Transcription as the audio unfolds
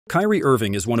Kyrie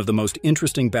Irving is one of the most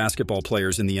interesting basketball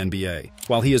players in the NBA.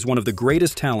 While he is one of the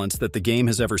greatest talents that the game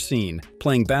has ever seen,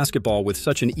 playing basketball with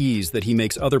such an ease that he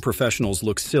makes other professionals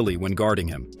look silly when guarding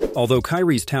him. Although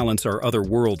Kyrie's talents are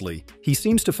otherworldly, he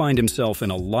seems to find himself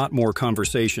in a lot more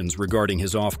conversations regarding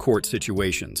his off-court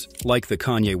situations, like the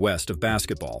Kanye West of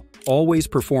basketball, always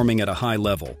performing at a high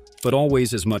level, but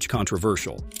always as much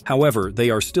controversial. However, they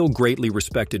are still greatly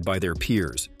respected by their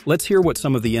peers. Let's hear what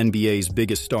some of the NBA's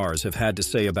biggest stars have had to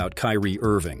say about Kyrie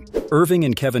Irving. Irving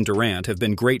and Kevin Durant have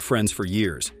been great friends for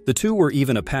years. The two were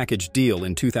even a package deal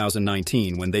in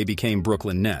 2019 when they became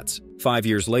Brooklyn Nets. 5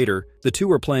 years later, the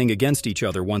two are playing against each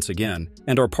other once again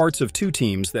and are parts of two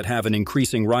teams that have an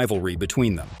increasing rivalry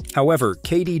between them. However,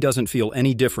 KD doesn't feel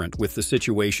any different with the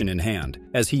situation in hand,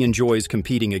 as he enjoys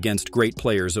competing against great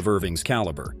players of Irving's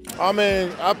caliber. I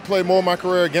mean, I played more of my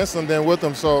career against him than with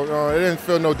him, so it didn't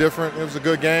feel no different. It was a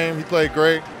good game. He played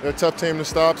great. They're a tough team to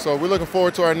stop, so we're looking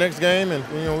forward to our next game, and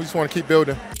we just want to keep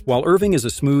building. While Irving is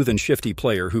a smooth and shifty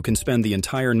player who can spend the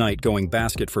entire night going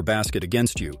basket for basket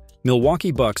against you,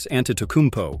 Milwaukee Bucks'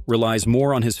 Antetokounmpo relies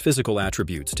more on his physical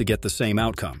attributes to get the same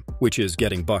outcome, which is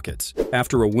getting buckets.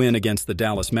 After a win against the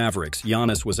Dallas Mavericks,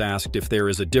 Giannis was asked if there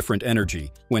is a different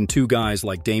energy when two guys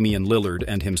like Damian Lillard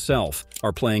and himself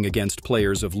are playing against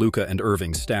players of Luka and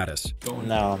Irving's status.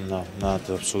 No, not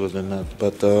absolutely not.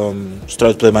 But just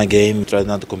try to play my game, try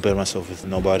not to compare myself with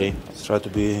nobody. Just try to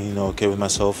be, okay with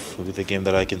myself, with the game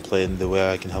that I can play and the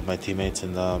way I can help my teammates,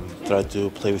 and try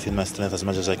to play within my strength as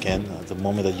much as I can. At the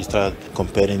moment that you start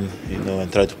comparing,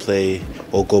 and try to play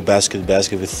or go basket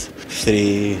with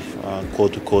three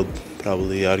quote-to-quote,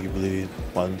 probably arguably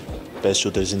one best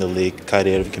shooters in the league.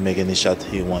 Kyrie Irving can make any shot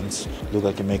he wants.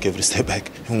 Luka can make every step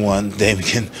back he wants. Dame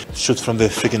can shoot from the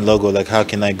freaking logo. Like, how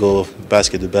can I go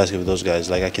basket to basket with those guys?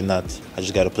 Like, I cannot. I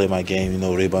just got to play my game,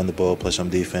 rebound the ball, play some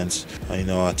defense,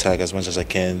 attack as much as I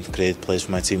can, create plays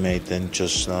for my teammate, and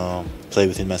just play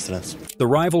within my strengths. The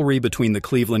rivalry between the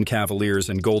Cleveland Cavaliers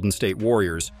and Golden State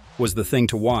Warriors was the thing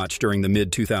to watch during the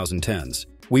mid-2010s.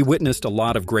 We witnessed a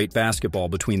lot of great basketball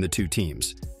between the two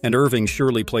teams, and Irving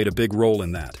surely played a big role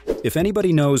in that. If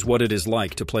anybody knows what it is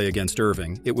like to play against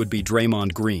Irving, it would be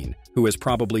Draymond Green, who has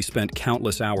probably spent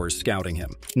countless hours scouting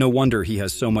him. No wonder he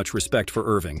has so much respect for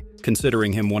Irving,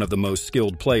 considering him one of the most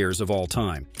skilled players of all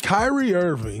time. Kyrie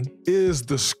Irving is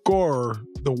the scorer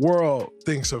the world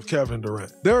thinks of Kevin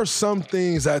Durant. There are some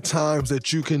things at times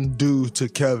that you can do to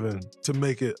Kevin to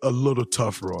make it a little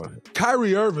tougher on him.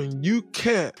 Kyrie Irving, you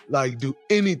can't do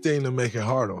anything to make it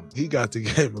hard on him. He got the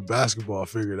game of basketball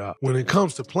figured out. When it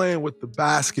comes to playing with the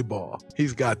basketball,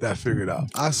 he's got that figured out.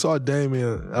 I saw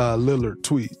Damian Lillard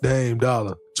tweet, Dame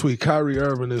Dollar, tweet, Kyrie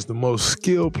Irving is the most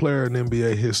skilled player in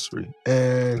NBA history.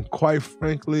 And quite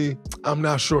frankly, I'm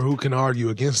not sure who can argue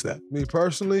against that. Me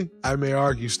personally, I may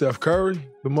argue Steph Curry,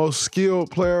 the most skilled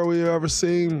player we've ever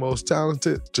seen, most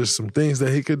talented, just some things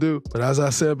that he could do. But as I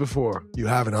said before, you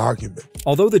have an argument.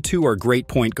 Although the two are great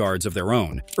point guards of their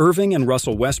own, Irving and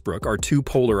Russell Westbrook are two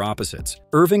polar opposites.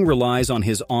 Irving relies on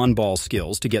his on-ball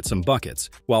skills to get some buckets,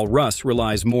 while Russ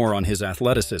relies more on his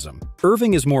athleticism.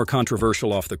 Irving is more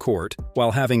controversial off the court,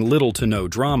 while having little to no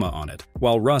drama on it,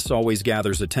 while Russ always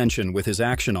gathers attention with his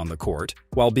action on the court,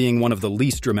 while being one of the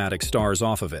least dramatic stars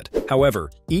off of it.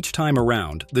 However, each time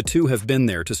around, the two have been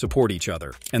there to support each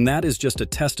other, and that is just a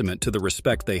testament to the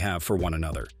respect they have for one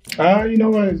another. You know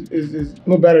what? Is a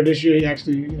little better this year. He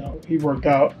actually, he worked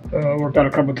out a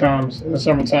couple times in the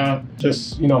summertime.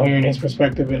 Just, hearing his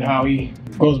perspective and how he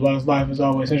goes about his life is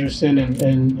always interesting,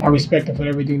 and I respect him for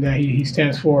everything that he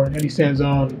stands for, that he stands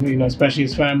on, especially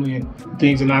his family and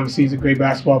things. And obviously, he's a great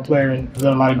basketball player and has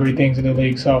done a lot of great things in the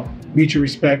league. So mutual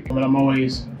respect, and I'm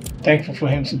always thankful for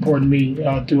him supporting me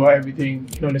throughout everything,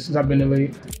 since I've been in the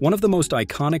league. One of the most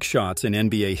iconic shots in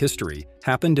NBA history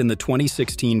happened in the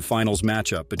 2016 finals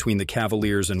matchup between the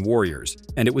Cavaliers and Warriors,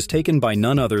 and it was taken by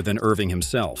none other than Irving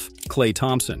himself. Klay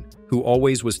Thompson, who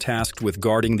always was tasked with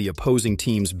guarding the opposing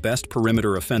team's best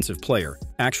perimeter offensive player,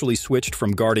 actually switched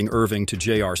from guarding Irving to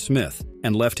J.R. Smith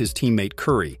and left his teammate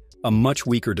Curry, a much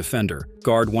weaker defender,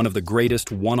 guard one of the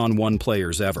greatest one-on-one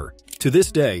players ever. To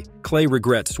this day, Klay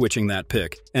regrets switching that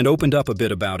pick and opened up a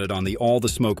bit about it on the All the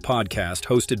Smoke podcast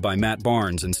hosted by Matt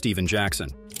Barnes and Steven Jackson.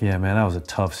 Yeah, man, that was a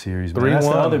tough series. Man. That's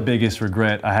the other biggest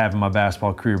regret I have in my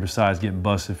basketball career besides getting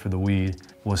busted for the weed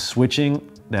was switching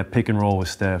that pick and roll with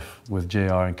Steph, with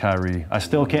JR and Kyrie. I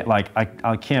still can't,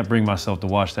 I can't bring myself to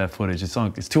watch that footage.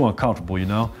 It's too uncomfortable,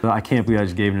 I can't believe I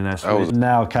just gave him that switch.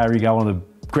 Now Kyrie got one of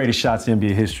the greatest shots in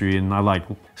NBA history, and I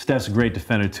Steph's a great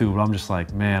defender too, but I'm just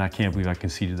like, man, I can't believe I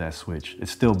conceded that switch. It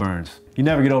still burns. You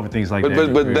never get over things like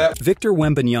that. Victor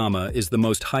Wembanyama is the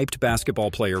most hyped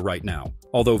basketball player right now.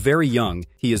 Although very young,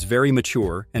 he is very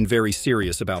mature and very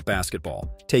serious about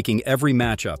basketball, taking every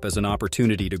matchup as an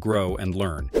opportunity to grow and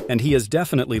learn. And he has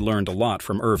definitely learned a lot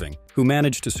from Irving, who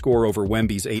managed to score over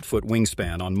Wemby's 8-foot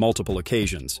wingspan on multiple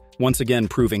occasions, once again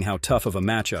proving how tough of a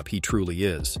matchup he truly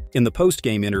is. In the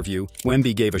post-game interview,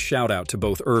 Wemby gave a shout-out to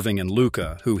both Irving and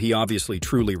Luka, who he obviously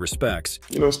truly respects.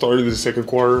 Started the second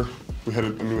quarter. We had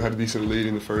a decent lead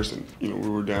in the first, and we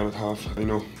were down at half.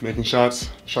 Making shot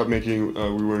making,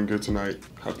 we weren't good tonight.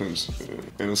 Happens,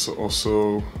 and it's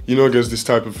also against this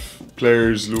type of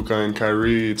players, Luka and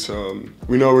Kyrie, it's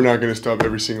we know we're not going to stop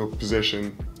every single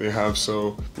possession they have,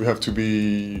 so we have to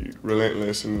be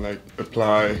relentless and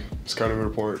apply scouting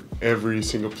report every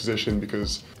single possession,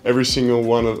 because every single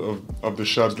one of the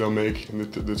shots they'll make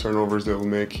and the turnovers they'll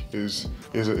make is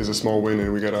a small win,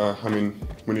 and we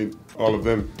need all of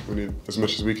them. We need as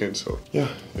much as we can. So yeah,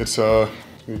 it's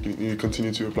we need to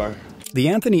continue to apply. The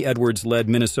Anthony Edwards-led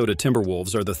Minnesota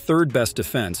Timberwolves are the third-best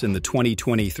defense in the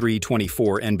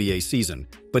 2023-24 NBA season,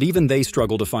 but even they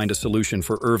struggle to find a solution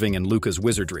for Irving and Luka's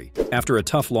wizardry. After a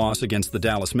tough loss against the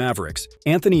Dallas Mavericks,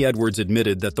 Anthony Edwards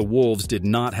admitted that the Wolves did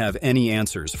not have any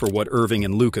answers for what Irving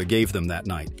and Luka gave them that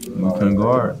night. We couldn't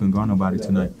guard nobody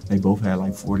tonight. They both had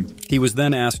like 40. He was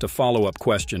then asked a follow-up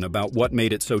question about what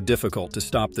made it so difficult to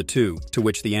stop the two, to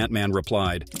which the Ant-Man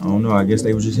replied, I don't know, I guess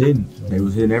they was just hitting. They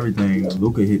was hitting everything.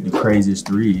 Luka hit the craziest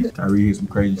threes. Kyrie hit some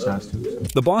crazy shots too.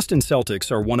 The Boston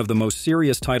Celtics are one of the most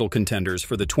serious title contenders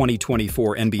for the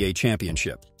 2024 NBA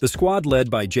championship. The squad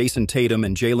led by Jason Tatum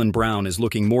and Jaylen Brown is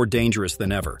looking more dangerous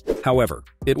than ever. However,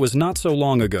 it was not so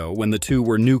long ago when the two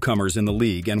were newcomers in the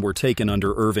league and were taken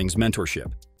under Irving's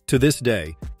mentorship. To this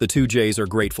day, the two Jays are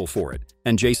grateful for it,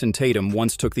 and Jason Tatum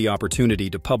once took the opportunity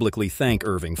to publicly thank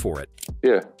Irving for it.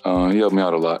 Yeah, he helped me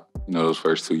out a lot, those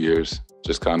first 2 years.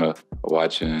 Just kind of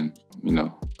watching,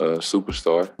 a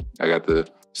superstar. I got to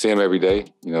see him every day,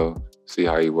 see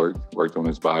how he worked on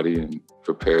his body and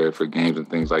prepared for games and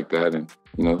things like that, and,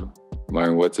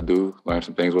 learn what to do, learn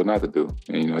some things what not to do.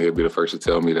 And, he'll be the first to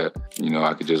tell me that,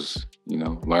 I could just,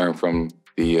 learn from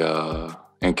the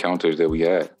encounters that we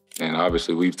had. And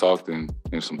obviously we've talked and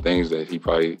some things that he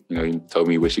probably, he told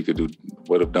me he wish he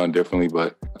would have done differently,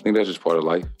 but I think that's just part of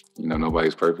life.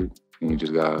 Nobody's perfect, and you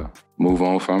just gotta move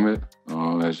on from it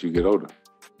as you get older.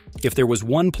 If there was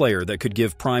one player that could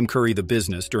give Prime Curry the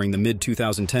business during the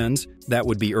mid-2010s, that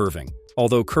would be Irving.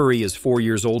 Although Curry is 4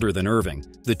 years older than Irving,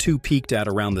 the two peaked at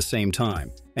around the same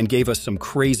time and gave us some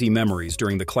crazy memories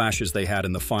during the clashes they had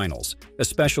in the finals,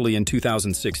 especially in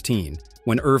 2016,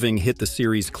 when Irving hit the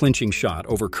series clinching shot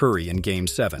over Curry in Game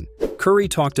 7. Curry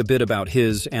talked a bit about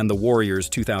his and the Warriors'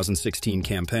 2016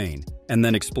 campaign, and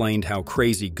then explained how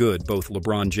crazy good both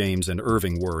LeBron James and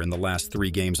Irving were in the last 3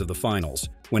 games of the finals,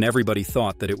 when everybody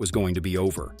thought that it was going to be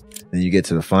over. Then you get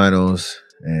to the finals,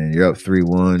 and you're up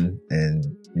 3-1,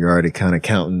 and you're already kind of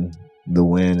counting the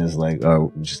win as like,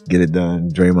 oh, just get it done.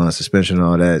 Draymond suspension and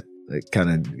all that. It kind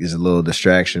of is a little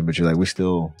distraction, but you're like, we're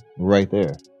still right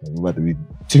there. We're about to be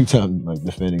 2-time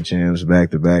defending champs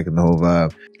back to back and the whole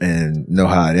vibe. And know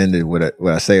how it ended. What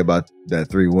I say about that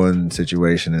 3-1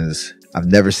 situation is I've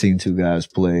never seen two guys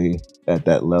play at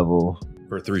that level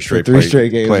for three straight games.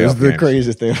 It's the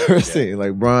craziest thing I've ever seen.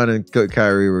 Bron and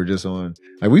Kyrie were just on.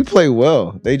 We played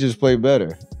well. They just played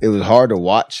better. It was hard to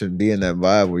watch and be in that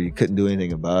vibe where you couldn't do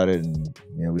anything about it. And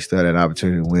we still had an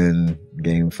opportunity to win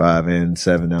Game 5 and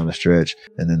 7 down the stretch.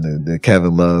 And then the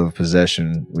Kevin Love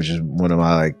possession, which is one of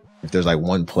my if there's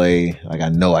one play, I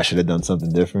know I should have done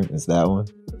something different, it's that one.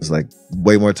 It's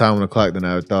way more time on the clock than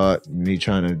I thought. Me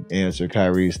trying to answer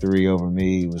Kyrie's 3 over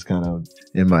me was kind of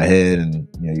in my head, and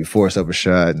you force up a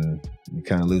shot and you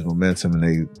kind of lose momentum,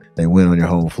 and they win on your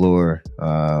home floor.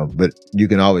 But you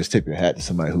can always tip your hat to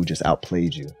somebody who just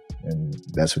outplayed you. And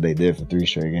that's what they did for 3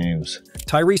 straight games.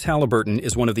 Tyrese Halliburton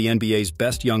is one of the NBA's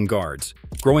best young guards.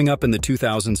 Growing up in the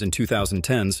 2000s and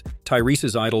 2010s,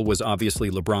 Tyrese's idol was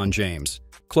obviously LeBron James.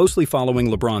 Closely following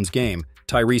LeBron's game,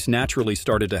 Tyrese naturally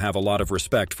started to have a lot of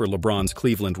respect for LeBron's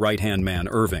Cleveland right-hand man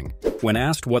Irving. When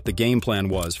asked what the game plan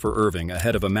was for Irving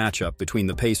ahead of a matchup between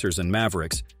the Pacers and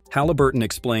Mavericks, Halliburton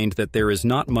explained that there is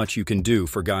not much you can do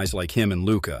for guys like him and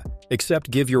Luka, except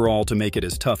give your all to make it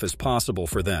as tough as possible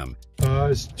for them.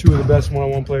 It's 2 of the best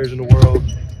one-on-one players in the world.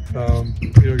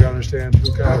 You gotta understand,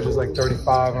 Luka averages 35.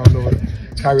 I don't know what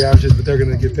Kyrie averages, but they're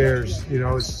gonna get theirs.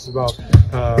 It's just about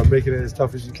making it as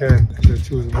tough as you can. They're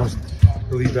 2 of the most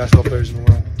elite basketball players in the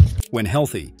world. When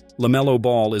healthy, LaMelo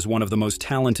Ball is one of the most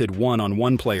talented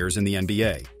one-on-one players in the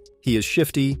NBA. He is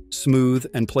shifty, smooth,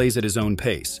 and plays at his own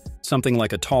pace, something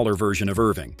like a taller version of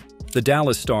Irving. The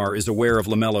Dallas star is aware of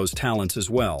LaMelo's talents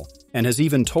as well, and has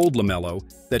even told LaMelo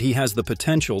that he has the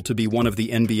potential to be one of the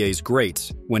NBA's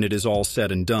greats when it is all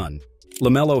said and done.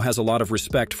 LaMelo has a lot of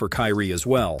respect for Kyrie as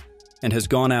well, and has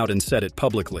gone out and said it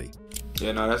publicly.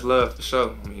 Yeah, no, that's love for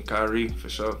sure. I mean, Kyrie, for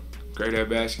sure. Great at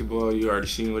basketball. You already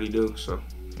seen what he do, so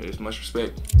it's much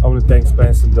respect. I want to thank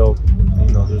Spence and Dope.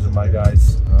 You know, those are my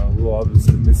guys. We'll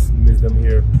obviously miss them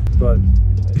here, but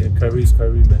yeah, Kyrie's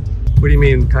Kyrie, man. What do you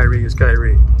mean Kyrie is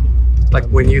Kyrie? Like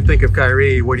when you think of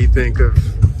Kyrie, what do you think of?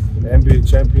 NBA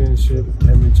championship,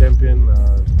 NBA champion,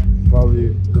 probably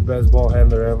the best ball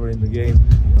handler ever in the game.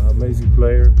 Amazing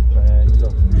player, and you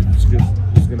know,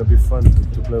 it's gonna be fun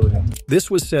to play with him. This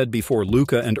was said before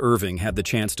Luka and Irving had the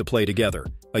chance to play together.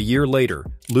 A year later,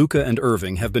 Luka and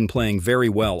Irving have been playing very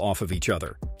well off of each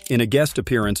other. In a guest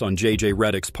appearance on JJ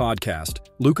Redick's podcast,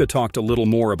 Luka talked a little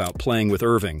more about playing with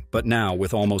Irving, but now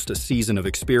with almost a season of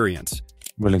experience.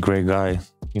 Really great guy,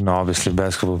 you know, obviously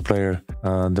basketball player,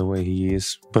 the way he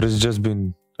is. But it's just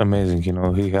been amazing, you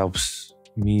know, he helps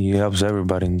me, he helps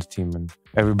everybody in the team, and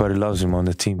everybody loves him on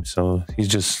the team, so he's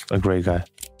just a great guy.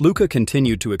 Luka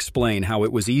continued to explain how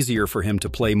it was easier for him to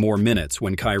play more minutes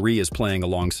when Kyrie is playing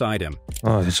alongside him.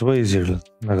 Oh, it's way easier.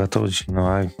 Like I told you, you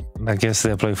know, I guess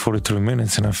I played 43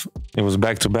 minutes, and it was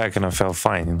back-to-back, and I felt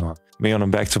fine, you know. Me on a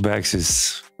back-to-backs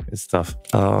it's tough.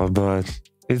 But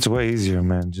it's way easier,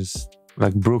 man. Just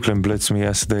like Brooklyn blitzed me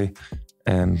yesterday,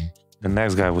 and the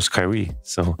next guy was Kyrie.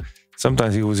 So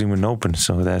sometimes he was even open.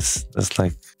 So that's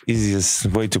like easiest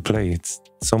way to play. It's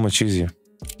so much easier.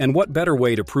 And what better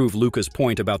way to prove Luka's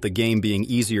point about the game being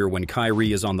easier when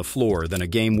Kyrie is on the floor than a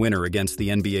game winner against the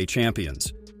NBA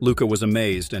champions? Luka was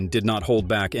amazed and did not hold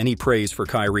back any praise for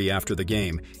Kyrie after the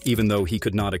game, even though he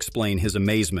could not explain his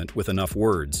amazement with enough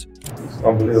words. It's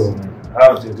unbelievable, man. I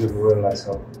don't think people realize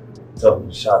how tough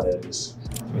the shot that is.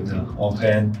 With the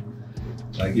offhand,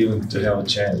 like even to have a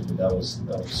chance, but that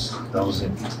was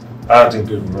it. I don't think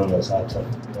people realize how tough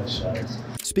that shot is.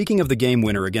 Speaking of the game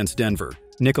winner against Denver,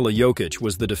 Nikola Jokic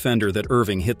was the defender that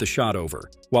Irving hit the shot over.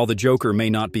 While the Joker may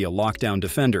not be a lockdown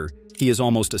defender, he is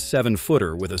almost a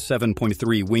 7-footer with a 7.3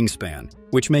 wingspan,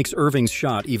 which makes Irving's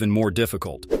shot even more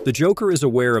difficult. The Joker is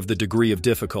aware of the degree of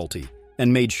difficulty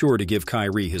and made sure to give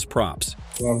Kyrie his props.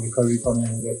 Kyrie coming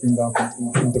and getting down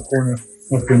in the corner,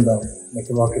 not pin down, like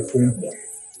a rocket swing.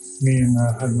 Me and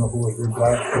I don't know who was with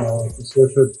that to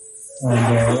switch it, and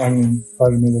I mean,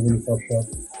 Kyrie made a really tough shot.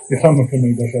 If someone can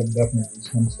make that shot, definitely it's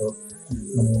him. So,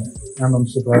 and I'm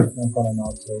surprised I'm calling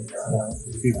out. So,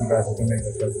 see the guys who can make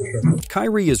that shot for sure.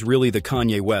 Kyrie is really the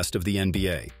Kanye West of the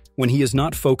NBA. When he is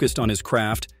not focused on his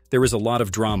craft, there is a lot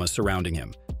of drama surrounding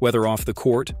him, whether off the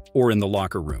court or in the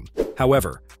locker room.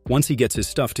 However, once he gets his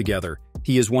stuff together,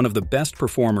 he is one of the best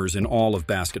performers in all of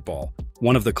basketball,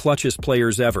 one of the clutchest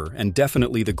players ever, and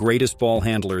definitely the greatest ball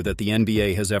handler that the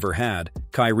NBA has ever had.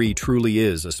 Kyrie truly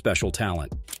is a special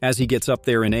talent. As he gets up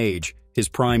there in age, his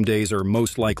prime days are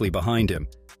most likely behind him.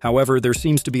 However, there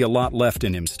seems to be a lot left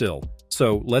in him still.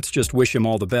 So let's just wish him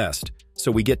all the best,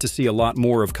 so we get to see a lot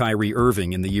more of Kyrie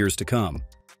Irving in the years to come.